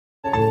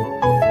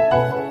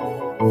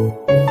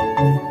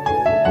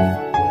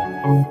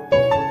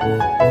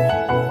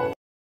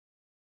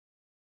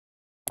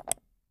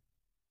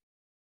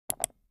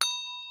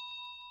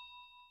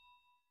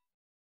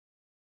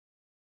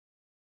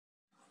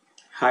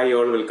Hi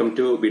all, welcome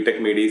to BTech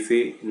MEDC.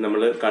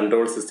 നമ്മൾ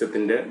control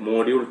സിസ്റ്റത്തിന്റെ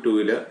module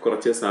 2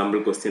 കുറച്ച് സാമ്പിൾ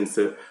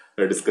ക്വസ്റ്റ്യൻസ്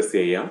ഡിസ്കസ്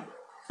ചെയ്യാം.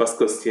 First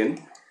question,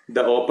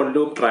 the open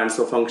loop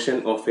transfer function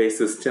of a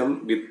system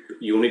with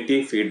unity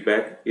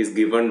feedback is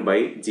given by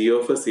g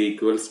of s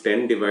equals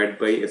 10 divided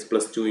by s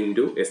plus 2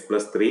 into s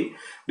plus 3.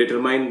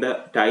 Determine the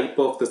type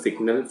of the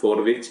signal for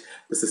which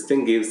the system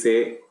gives a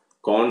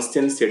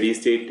constant steady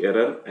state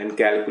error and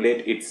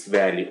calculate its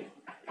value.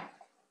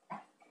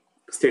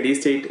 Steady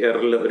state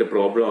എററിൽ ഒരു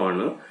problem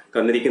ആണ്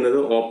തന്നിരിക്കുന്നത്.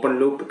 Open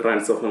loop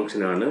transfer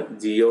function ആണ്.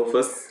 G of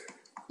S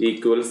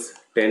equals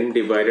 10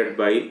 divided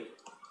by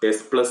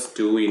S plus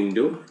 2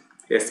 into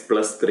S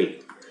plus 3.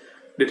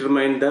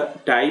 Determine the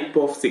type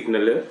of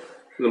signal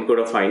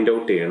നമുക്കിവിടെ find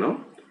out ചെയ്യണം.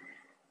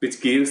 Which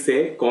gives A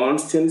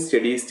constant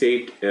steady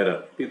state error.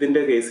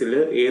 ഇതിൻ്റെ കേസിൽ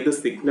ഏത്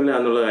signal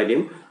ആണെന്നുള്ള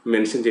കാര്യം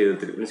മെൻഷൻ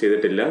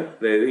ചെയ്തിട്ടില്ല.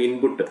 അതായത്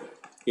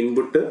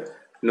ഇൻപുട്ട്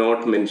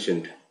നോട്ട്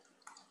മെൻഷൻഡ്.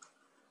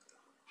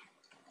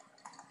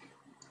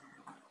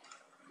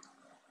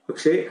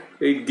 പക്ഷേ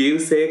it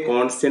gives A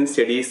constant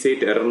steady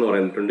state error എന്ന്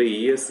പറഞ്ഞിട്ടുണ്ട്.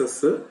 ESS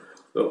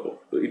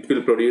it will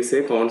produce A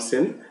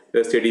constant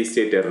steady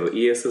state error.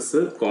 ESS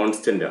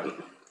constant ആണ്.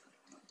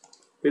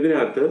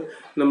 ഇതിനകത്ത്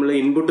നമ്മൾ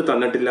ഇൻപുട്ട്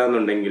തന്നിട്ടില്ല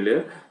എന്നുണ്ടെങ്കിൽ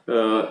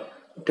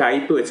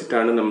ടൈപ്പ്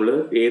വെച്ചിട്ടാണ് നമ്മൾ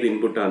ഏത്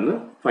ഇൻപുട്ടാണെന്ന്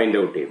ഫൈൻഡ്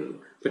ഔട്ട് ചെയ്യുന്നത്.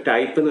 ഇപ്പോൾ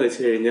ടൈപ്പ് എന്ന്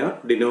വെച്ച് കഴിഞ്ഞാൽ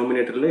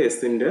ഡിനോമിനേറ്ററിൽ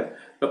എസിൻ്റെ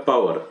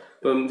പവർ.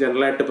 ഇപ്പം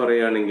ജനറലായിട്ട്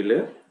പറയുകയാണെങ്കിൽ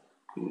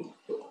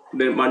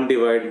 1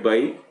 ഡിവൈഡ് ബൈ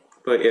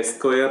ഇപ്പോൾ S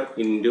square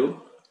into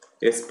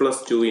S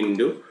plus 2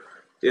 into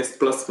S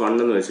plus 1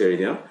 എന്ന് വെച്ച്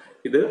കഴിഞ്ഞാൽ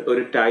ഇത്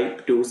ഒരു ടൈപ്പ്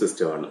 2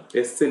 സിസ്റ്റമാണ്.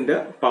 എസിൻ്റെ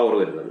പവർ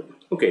വരുന്നത്.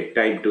 ഓക്കെ,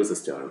 ടൈപ്പ് 2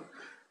 സിസ്റ്റമാണ്.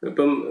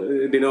 ഇപ്പം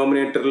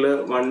ഡിനോമിനേറ്ററിൽ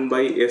 1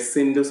 ബൈ എസ്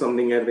ഇൻറ്റു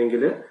സംതിങ്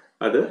ആയിരുന്നെങ്കിൽ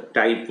അത്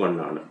ടൈപ്പ് 1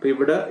 ആണ്. അപ്പം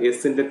ഇവിടെ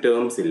എസിൻ്റെ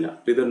ടേംസ് ഇല്ല.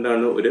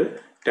 ഇതെന്താണ്, ഒരു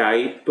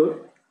ടൈപ്പ്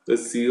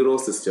 0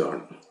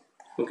 സിസ്റ്റമാണ്.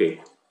 ഓക്കെ,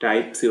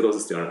 ടൈപ്പ് 0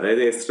 സിസ്റ്റമാണ്.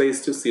 അതായത് എസ്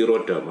റൈസ് ടു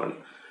 0 ടേം ആണ്.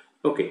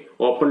 Okay,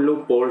 open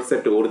loop Paul's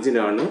at origin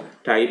ആണ്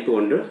ടൈപ്പ്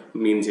കൊണ്ട്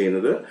മീൻ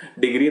ചെയ്യുന്നത്.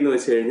 ഡിഗ്രി എന്ന്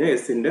വെച്ച് കഴിഞ്ഞാൽ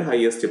എസിന്റെ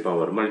ഹയസ്റ്റ്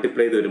പവർ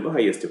മൾട്ടിപ്ലൈ ചെയ്ത് വരുമ്പോൾ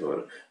ഹയസ്റ്റ് പവർ,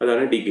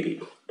 അതാണ് degree.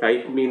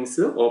 Type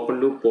means open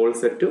loop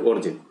Paul's at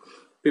origin.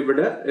 ഇപ്പം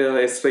ഇവിടെ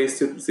എസ് റൈസ്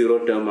ടു 0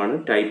 ടേം ആണ്,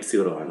 ടൈപ്പ്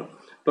 0 ആണ്.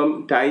 അപ്പം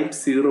ടൈപ്പ്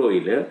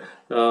 0യിൽ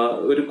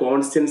ഒരു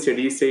constant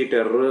steady state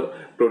error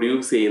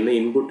produce ചെയ്യുന്ന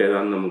ഇൻപുട്ട്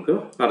ഏതാണെന്ന് നമുക്ക്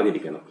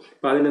അറിഞ്ഞിരിക്കണം.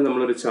 അപ്പം അതിന്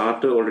നമ്മളൊരു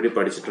ചാർട്ട് ഓൾറെഡി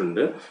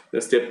പഠിച്ചിട്ടുണ്ട്.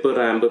 സ്റ്റെപ്പ്,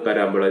 റാമ്പ്,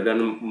 പരാബോള,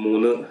 ഇതാണ്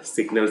 3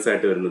 സിഗ്നൽസ്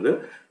ആയിട്ട് വരുന്നത്.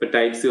 ഇപ്പം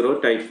ടൈപ്പ് 0,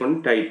 ടൈപ്പ് 1,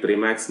 ടൈപ്പ് 3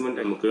 മാക്സിമം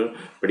നമുക്ക്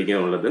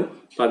പഠിക്കാനുള്ളത്.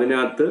 അപ്പം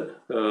അതിനകത്ത്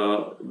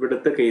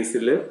ഇവിടുത്തെ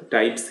കേസിൽ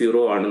ടൈപ്പ്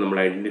 0 ആണ് നമ്മൾ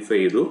ഐഡന്റിഫൈ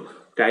ചെയ്തു.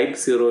 ടൈപ്പ്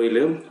 0യിൽ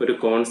ഒരു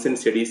കോൺസ്റ്റന്റ്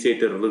സ്റ്റഡി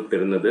സ്റ്റേറ്റ് എറർ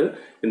തരുന്നത്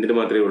എന്തിനു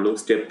മാത്രമേ ഉള്ളൂ,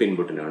 സ്റ്റെപ്പ്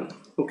ഇൻപുട്ടിനാണ്.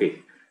 ഓക്കെ,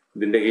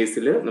 ഇതിന്റെ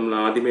കേസിൽ നമ്മൾ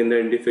ആദ്യം എന്ത്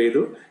ഐഡന്റിഫൈ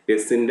ചെയ്തു,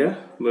 എസിന്റെ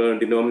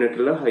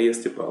ഡിനോമിനേറ്ററിലെ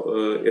ഹയസ്റ്റ് പവർ,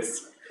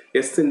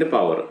 എസിന്റെ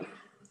പവർ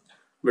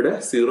ഇവിടെ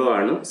 0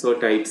 ആണ്. സോ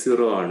ടൈപ്പ്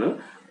 0 ആണ്.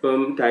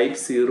 ഇപ്പം ടൈപ്പ്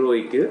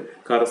 0ക്ക്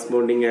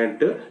കറസ്പോണ്ടിങ്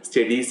ആയിട്ട്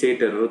സ്റ്റഡി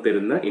സ്റ്റേറ്റ് എറർ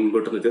തരുന്ന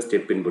ഇൻപുട്ട് എന്ന് വെച്ചാൽ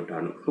സ്റ്റെപ്പ് ഇൻപുട്ട്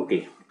ആണ്. ഓക്കെ,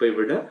 ഇപ്പൊ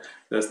ഇവിടെ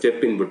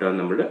സ്റ്റെപ്പ് ഇൻപുട്ടാണ്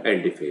നമ്മൾ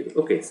ഐഡന്റിഫൈ ചെയ്തു.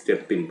 Okay,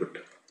 step input.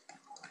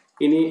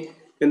 ഇനി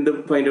എന്ത്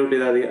ഫൈൻഡ് ഔട്ട്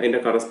ചെയ്താൽ മതി, അതിന്റെ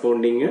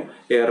കറസ്പോണ്ടിങ്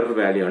എറർ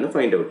വാല്യൂ ആണ്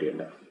ഫൈൻഡ് ഔട്ട്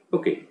ചെയ്യേണ്ടത്.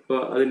 ഓക്കെ, അപ്പോൾ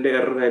അതിന്റെ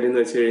എറർ വാല്യൂ എന്ന്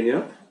വെച്ച്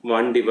കഴിഞ്ഞാൽ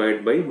 1 ഡിവൈഡ്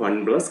ബൈ 1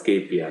 പ്ലസ്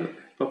KP ആണ്.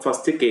 അപ്പം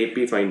ഫസ്റ്റ് KP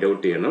ഫൈൻഡ്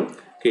ഔട്ട് ചെയ്യണം.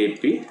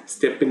 KP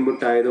സ്റ്റെപ്പ്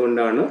ഇൻപുട്ട്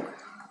ആയതുകൊണ്ടാണ്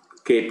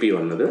KP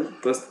വന്നത്.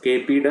 Plus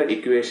KPയുടെ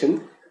equation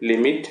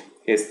limit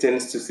S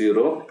tense to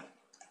 0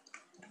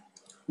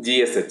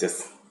 GSHS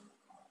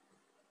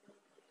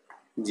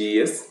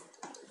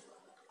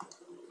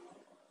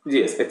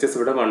HS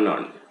ഇവിടെ 1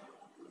 ആണ്.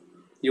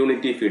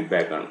 യൂണിറ്റി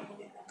ഫീഡ്ബാക്ക് ആണ്.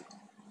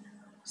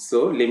 So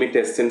limit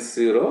S tense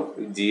 0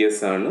 GS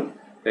ആണ്.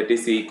 That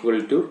is equal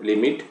to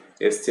limit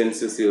S tense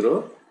to 0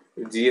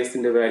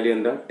 GSന്റെ value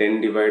എന്താ, 10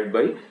 divide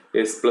by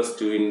S plus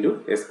 2 into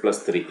S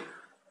plus 3.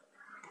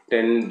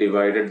 10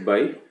 divided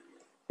by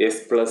S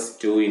plus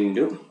 2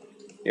 into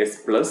S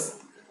plus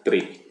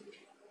 3.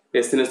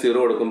 എസിന് 0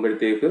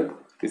 കൊടുക്കുമ്പോഴത്തേക്ക്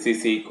this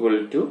is equal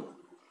to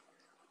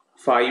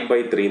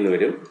 5/3 എന്ന്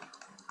വരും.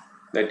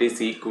 That is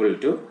equal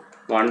to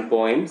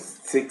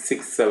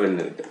 1.667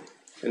 എന്ന് കിട്ടും.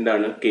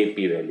 എന്താണ് KP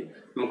value.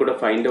 നമുക്കിവിടെ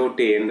find out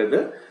ചെയ്യേണ്ടത്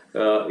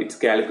it's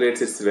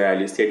calculates it's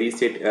value. Steady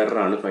state error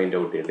ആണ് find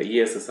out ചെയ്യേണ്ടത്.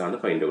 ESS ആണ്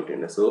ഫൈൻഡ് ഔട്ട്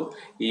ചെയ്യേണ്ടത്. So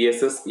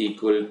ESS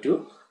equal to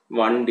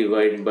 1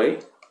 divide by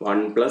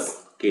 1 plus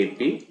KP,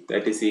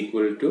 that is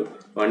equal to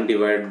 1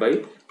 divide by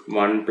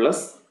 1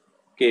 plus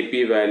KP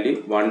value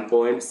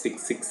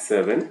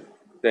 1.667,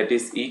 that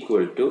is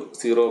equal to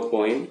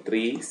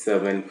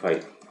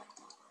 0.375.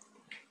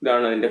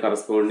 ഇതാണ് അതിൻ്റെ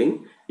corresponding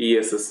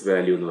ESS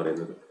value എന്ന്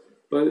പറയുന്നത്.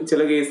 ഇപ്പോൾ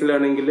ചില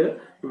കേസിലാണെങ്കിൽ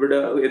ഇവിടെ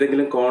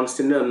ഏതെങ്കിലും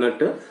കോൺസ്റ്റന്റ്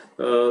തന്നിട്ട്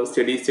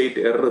സ്റ്റഡി സ്റ്റേറ്റ്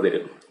എറർ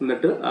തരും.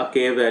 എന്നിട്ട് ആ K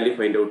വാല്യൂ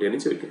ഫൈൻഡ് ഔട്ട്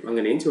ചെയ്യാനും ചോദിക്കും.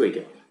 അങ്ങനെയും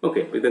ചോദിക്കാം. ഓക്കെ,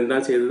 അപ്പോൾ ഇതെന്താ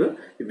ചെയ്തത്,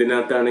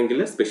 ഇതിനകത്താണെങ്കിൽ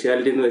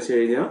സ്പെഷ്യാലിറ്റി എന്ന് വെച്ച്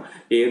കഴിഞ്ഞാൽ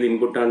ഏത്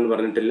ഇൻപുട്ടാണെന്ന്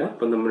പറഞ്ഞിട്ടില്ല.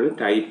 അപ്പം നമ്മൾ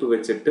ടൈപ്പ്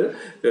വെച്ചിട്ട്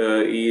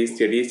ഈ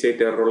സ്റ്റഡി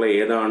സ്റ്റേറ്റ് എററുള്ള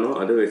ഏതാണോ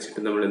അത് വെച്ചിട്ട്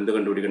നമ്മൾ എന്ത്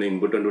കണ്ടുപിടിക്കണം,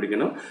 ഇൻപുട്ട്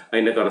കണ്ടുപിടിക്കണം.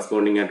 അതിൻ്റെ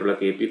കറസ്പോണ്ടിങ് ആയിട്ടുള്ള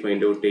KP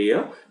ഫൈൻഡ് ഔട്ട്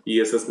ചെയ്യുക.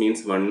 ESS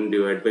means 1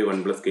 divide by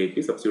 1 plus KP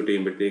substitute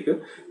ചെയ്യുമ്പോഴത്തേക്ക്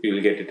you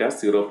will get it as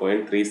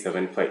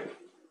 0.375.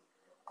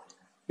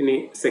 ഇനി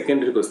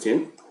സെക്കൻഡ് ഒരു question,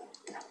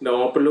 The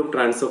open loop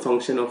transfer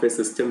function of a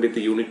system with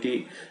unity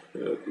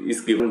is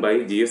given by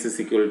Gs is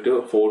equal to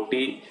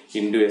 40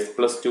 into s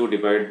plus 2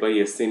 divided by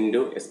s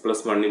into s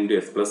plus 1 into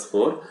s plus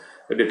 4.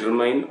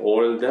 Determine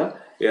all the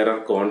error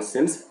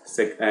constants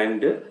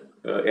and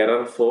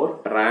error for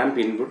ramp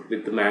input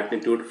with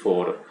magnitude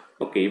 4.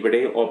 Okay,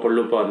 ഇവിടെ open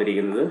loop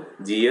ആയിരിക്കുന്നത്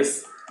Gs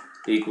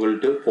equal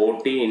to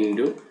 40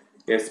 into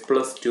s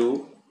plus 2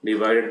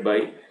 divided by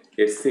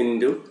s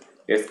into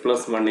s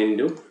plus 1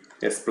 into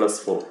s plus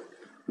 4.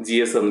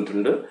 GS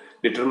തന്നിട്ടുണ്ട്.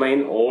 Determine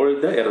all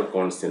the error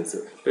constants.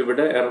 ഇപ്പോൾ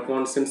ഇവിടെ error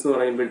constants എന്ന്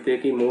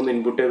പറയുമ്പോഴത്തേക്ക് ഈ 3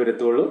 ഇൻപുട്ടേ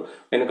വരത്തുള്ളൂ.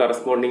 അതിന്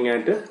കറസ്പോണ്ടിങ്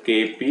ആയിട്ട്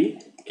KP,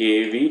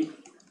 KV,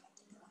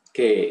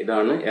 K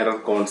ഇതാണ് എറർ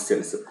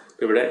കോൺസ്റ്റൻസ്.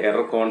 ഇവിടെ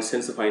എറർ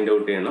കോൺസ്റ്റൻസ് ഫൈൻഡ്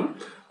ഔട്ട് ചെയ്യണം.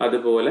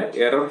 അതുപോലെ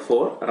error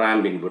four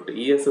ramp input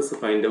ESS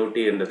find out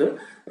ചെയ്യേണ്ടത്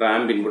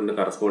റാമ്പ് ഇൻപുട്ടിന്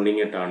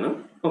കറസ്പോണ്ടിങ് ആയിട്ടാണ്.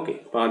 ഓക്കെ,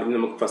 അപ്പോൾ ആദ്യം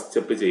നമുക്ക് ഫസ്റ്റ്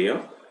സ്റ്റെപ്പ് ചെയ്യാം.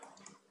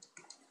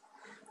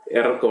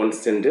 Error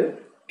constant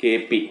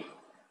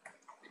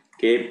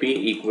KP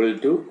equal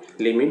to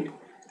limit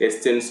s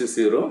tends to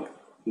 0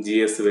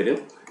 GS വരും.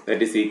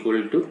 That is equal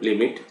to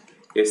limit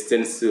s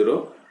tends to 0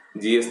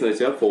 GS എന്ന്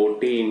വെച്ചാൽ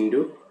 40 into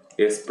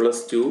s plus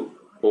 2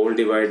 whole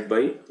divided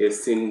by s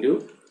into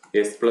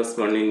s plus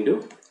 1 into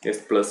s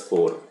plus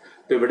 4.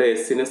 ഇപ്പോൾ ഇവിടെ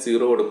എസിന്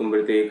 0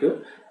 കൊടുക്കുമ്പോഴത്തേക്ക്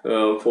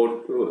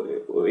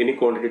any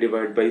quantity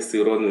divided by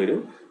 0 എന്ന്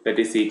വരും. That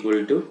is equal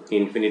to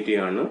infinity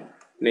ആണ്.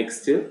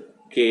 Next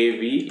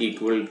KV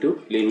equal to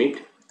limit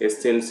s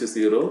tends to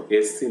 0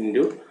 s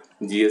into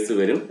GS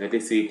വരും. That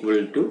is equal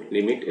to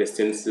limit s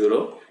tends to 0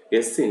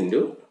 s into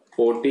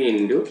 40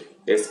 into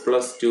s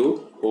plus 2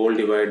 whole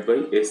divided by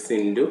s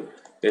into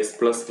s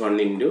plus 1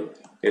 into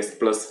s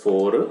plus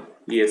 4.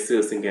 ഈ s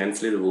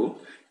cancel ചെയ്ത് പോകും.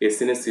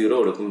 എസിന് 0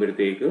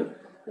 കൊടുക്കുമ്പോഴത്തേക്ക്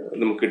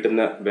നമുക്ക്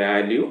കിട്ടുന്ന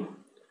value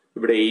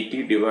ഇവിടെ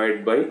 80 divide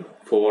by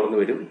 4 എന്ന്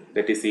വരും.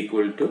 ദാറ്റ് ഈസ്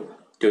ഈക്വൽ ടു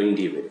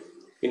 20 വരും.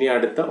 ഇനി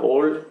അടുത്ത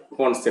ഓൾ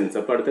കോൺസ്റ്റൻസ്.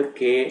 അപ്പോൾ അടുത്ത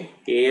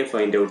K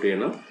ഫൈൻഡ് ഔട്ട്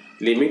ചെയ്യണം.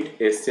 Limit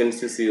s tends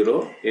to 0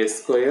 s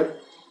square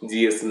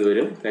GS എന്ന്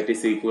വരും. That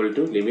is equal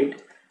to limit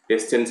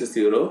s tends to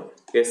 0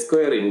 s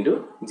square into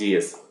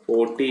GS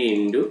 40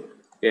 into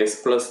s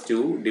plus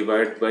 2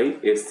 divide by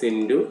s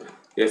into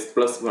s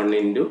plus 1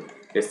 into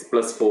s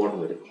plus 4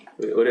 എന്ന് വരും.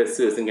 ഒരു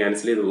എസും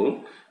cancel ചെയ്ത് പോകും.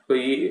 അപ്പോൾ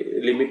ഈ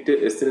ലിമിറ്റ്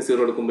എസിന്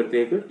 0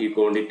 എടുക്കുമ്പോഴത്തേക്ക് ഈ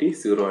ക്വാണ്ടിറ്റി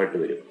 0 ആയിട്ട്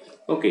വരും.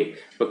 ഓക്കെ,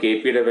 അപ്പോൾ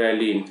KPയുടെ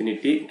value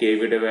infinity,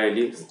 KVയുടെ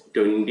value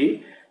 20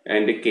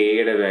 and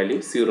Kയുടെ value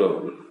 0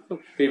 ആണ്.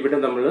 അപ്പോൾ ഇവിടെ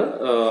നമ്മൾ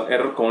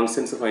എറർ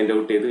കോൺസ്റ്റൻസ് ഫൈൻഡ്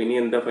ഔട്ട് ചെയ്തു. ഇനി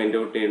എന്താ ഫൈൻഡ്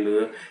ഔട്ട്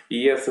ചെയ്യേണ്ടത്?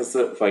 ESS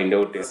ഫൈൻഡ്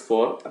ഔട്ട് ചെയ്യണം.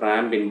 Four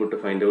ramp input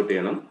find out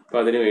ചെയ്യണം. അപ്പോൾ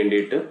അതിന്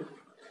വേണ്ടിയിട്ട്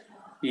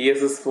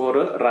ESS ഫോർ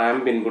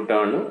റാമ്പ്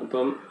ഇൻപുട്ടാണ്.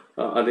 അപ്പം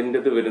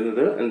അതിൻ്റെത്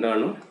വരുന്നത്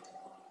എന്താണ്?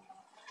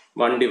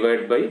 1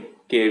 ഡിവൈഡ് ബൈ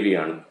KV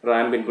ആണ്.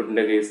 റാമ്പ്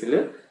ഇൻപുട്ടിൻ്റെ കേസിൽ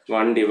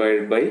 1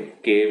 ഡിവൈഡ് ബൈ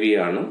KV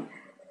ആണ്.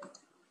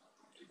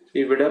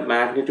 ഇവിടെ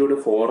മാഗ്നിറ്റ്യൂഡ്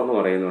 4 എന്ന്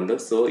പറയുന്നുണ്ട്.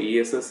 സോ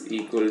ESS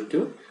ഈക്വൽ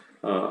ടു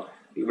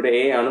ഇവിടെ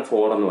A ആണ്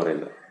 4 എന്ന്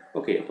പറയുന്നത്.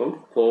 ഓക്കെ, അപ്പം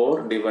 4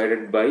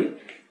 ഡിവൈഡഡ് ബൈ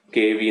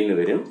KV എന്ന്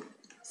വരും,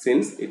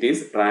 since it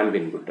is ramp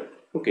input.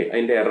 Okay,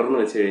 അതിൻ്റെ എറർ എന്ന്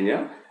വെച്ച്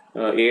കഴിഞ്ഞാൽ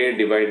A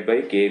ഡിവൈഡ് ബൈ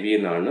KV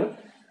എന്നാണ്.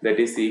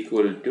 That is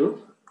equal to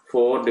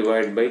 4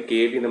 divide by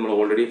KV നമ്മൾ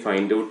ഓൾറെഡി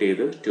ഫൈൻഡ് ഔട്ട്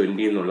ചെയ്ത്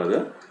 20 എന്നുള്ളത്.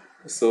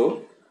 So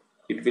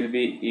it will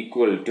be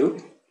equal to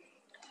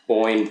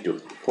 0.2.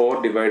 4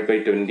 divide by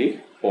 20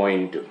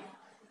 0.2.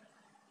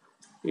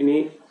 ഇനി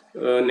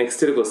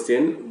നെക്സ്റ്റ് ഒരു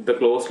question. The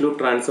close loop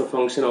transfer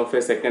function of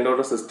A second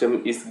order system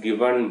is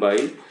given by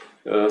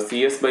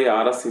CS by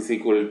RS is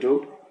equal to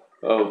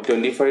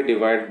 25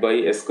 divided by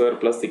S square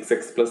plus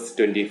 6x plus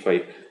 25.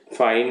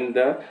 Find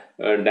the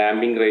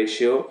damping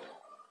ratio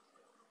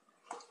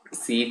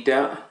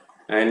theta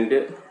and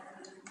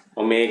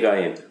omega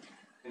n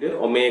and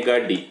omega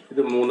d.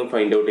 ഇത് മൂന്നും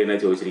find out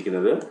ചെയ്യാനാണ്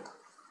ചോദിച്ചിരിക്കുന്നത്.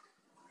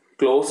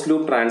 Close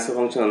loop transfer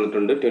function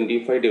തന്നിട്ടുണ്ട്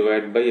 25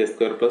 divide by S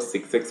square plus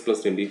 6x plus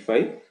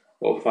 25.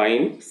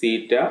 Find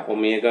theta,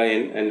 omega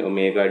n and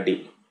omega d.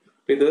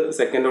 ഇത്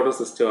second order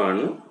system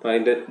ആണ്. അപ്പോൾ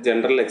അതിൻ്റെ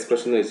general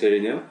expression എന്ന് വെച്ച്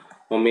കഴിഞ്ഞാൽ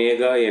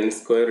omega N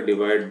square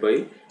divide by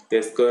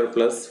S square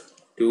plus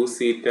 2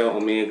 സീറ്റ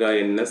omega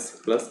NS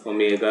plus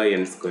omega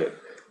N square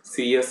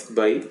CS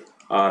by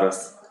RS.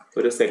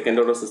 ഒരു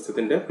second order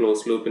സിസ്റ്റത്തിൻ്റെ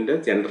close ലൂപ്പിൻ്റെ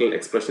general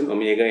expression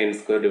omega N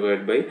square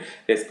divide by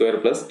S square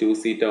plus 2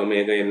 സീറ്റ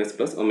omega NS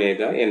plus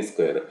omega N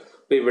square.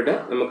 അപ്പോൾ ഇവിടെ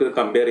നമുക്കിത്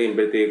compare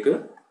ചെയ്യുമ്പോഴത്തേക്ക്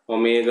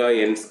omega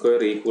N square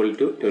equal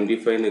to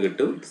 25 എന്ന്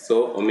കിട്ടും. So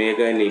omega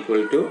N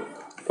equal to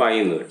 5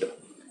 എന്ന് കിട്ടും.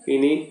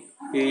 ഇനി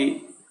ഈ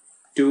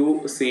 2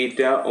 സീറ്റ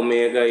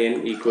ഒമേഗ എൻ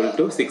ഈക്വൽ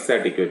ടു 6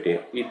 ആയിട്ട് ഇക്വേറ്റ്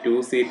ചെയ്യാം. ഈ 2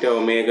 സീറ്റ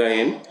ഒമേഗ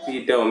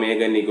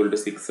എൻ ഈക്വൽ ടു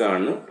 6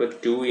 ആണ്. അപ്പോൾ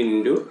 2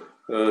 ഇൻറ്റു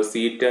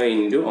സീറ്റ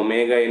ഇൻറ്റു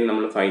ഒമേഗ എൻ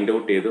നമ്മൾ ഫൈൻഡ്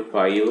ഔട്ട് ചെയ്തു.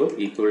 5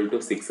 ഈക്വൽ ടു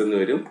 6 എന്ന്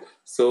വരും.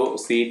 So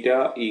സീറ്റ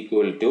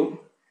equal to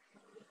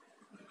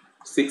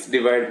 6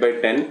 divide by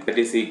 10 that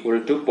is equal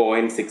to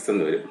 0.6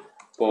 എന്ന് വരും.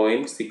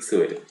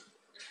 0.6 വരും.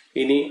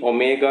 ഇനി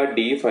ഒമേഗ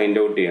ഡി ഫൈൻഡ്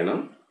ഔട്ട്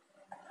ചെയ്യണം.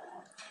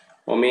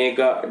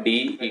 Omega D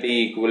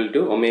equal to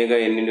omega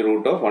എന്നിൻ്റെ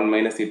റൂട്ട് ഓഫ് 1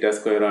 മൈനസ് സീറ്റ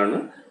സ്ക്വയർ ആണ്.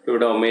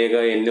 ഇവിടെ ഒമേഗ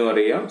എന്നും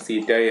അറിയാം,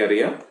 സീറ്റയും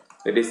അറിയാം.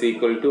 That is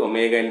equal to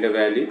omega എൻ്റെ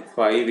value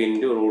 5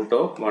 into root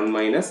of 1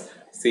 minus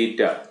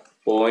സീറ്റ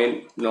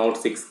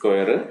 0.06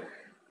 square.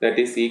 that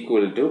is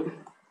equal to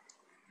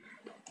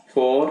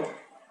 4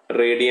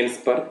 radians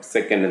per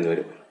second എന്ന്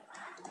വരും.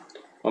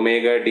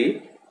 Omega D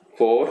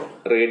 4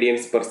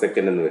 radians per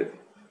second എന്ന് വരും.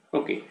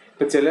 ഓക്കെ,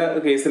 ഇപ്പം ചില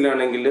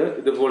കേസിലാണെങ്കിൽ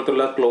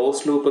ഇതുപോലത്തുള്ള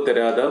ക്ലോസ് ലൂപ്പ്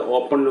തരാതെ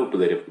ഓപ്പൺ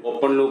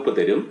ലൂപ്പ്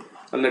തരും.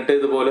 എന്നിട്ട്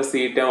ഇതുപോലെ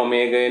സീറ്റ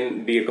ഒമേഗ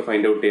ഡി ഒക്കെ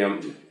ഫൈൻഡ് ഔട്ട് ചെയ്യാൻ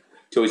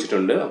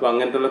ചോദിച്ചിട്ടുണ്ട്. അപ്പോൾ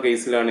അങ്ങനത്തുള്ള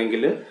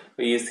കേസിലാണെങ്കിൽ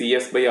ഈ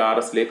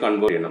CS/RSലേക്ക്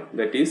കൺവേർട്ട് ചെയ്യണം.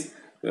 That is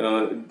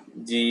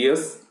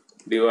GS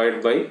divide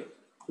by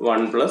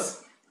 1 +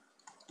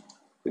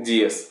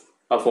 GS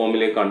ആ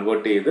ഫോമിലേക്ക്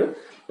കൺവേർട്ട് ചെയ്ത്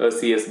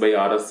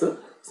CS/RS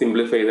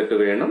സിംപ്ലിഫൈ ചെയ്തിട്ട്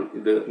വേണം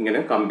ഇത് ഇങ്ങനെ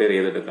കമ്പയർ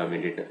ചെയ്തെടുക്കാൻ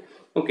വേണ്ടിയിട്ട്.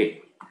 ഓക്കെ,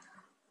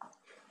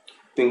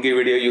 നിങ്ങൾക്ക് ഈ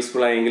വീഡിയോ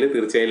യൂസ്ഫുൾ ആയെങ്കിൽ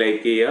തീർച്ചയായും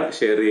ലൈക്ക് ചെയ്യുക,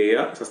 ഷെയർ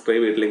ചെയ്യുക,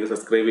 സബ്സ്ക്രൈബ് ചെയ്തിട്ടില്ലെങ്കിൽ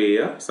സബ്സ്ക്രൈബ്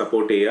ചെയ്യുക,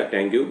 സപ്പോർട്ട് ചെയ്യുക.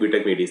 Thank you.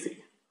 BTech MEDC.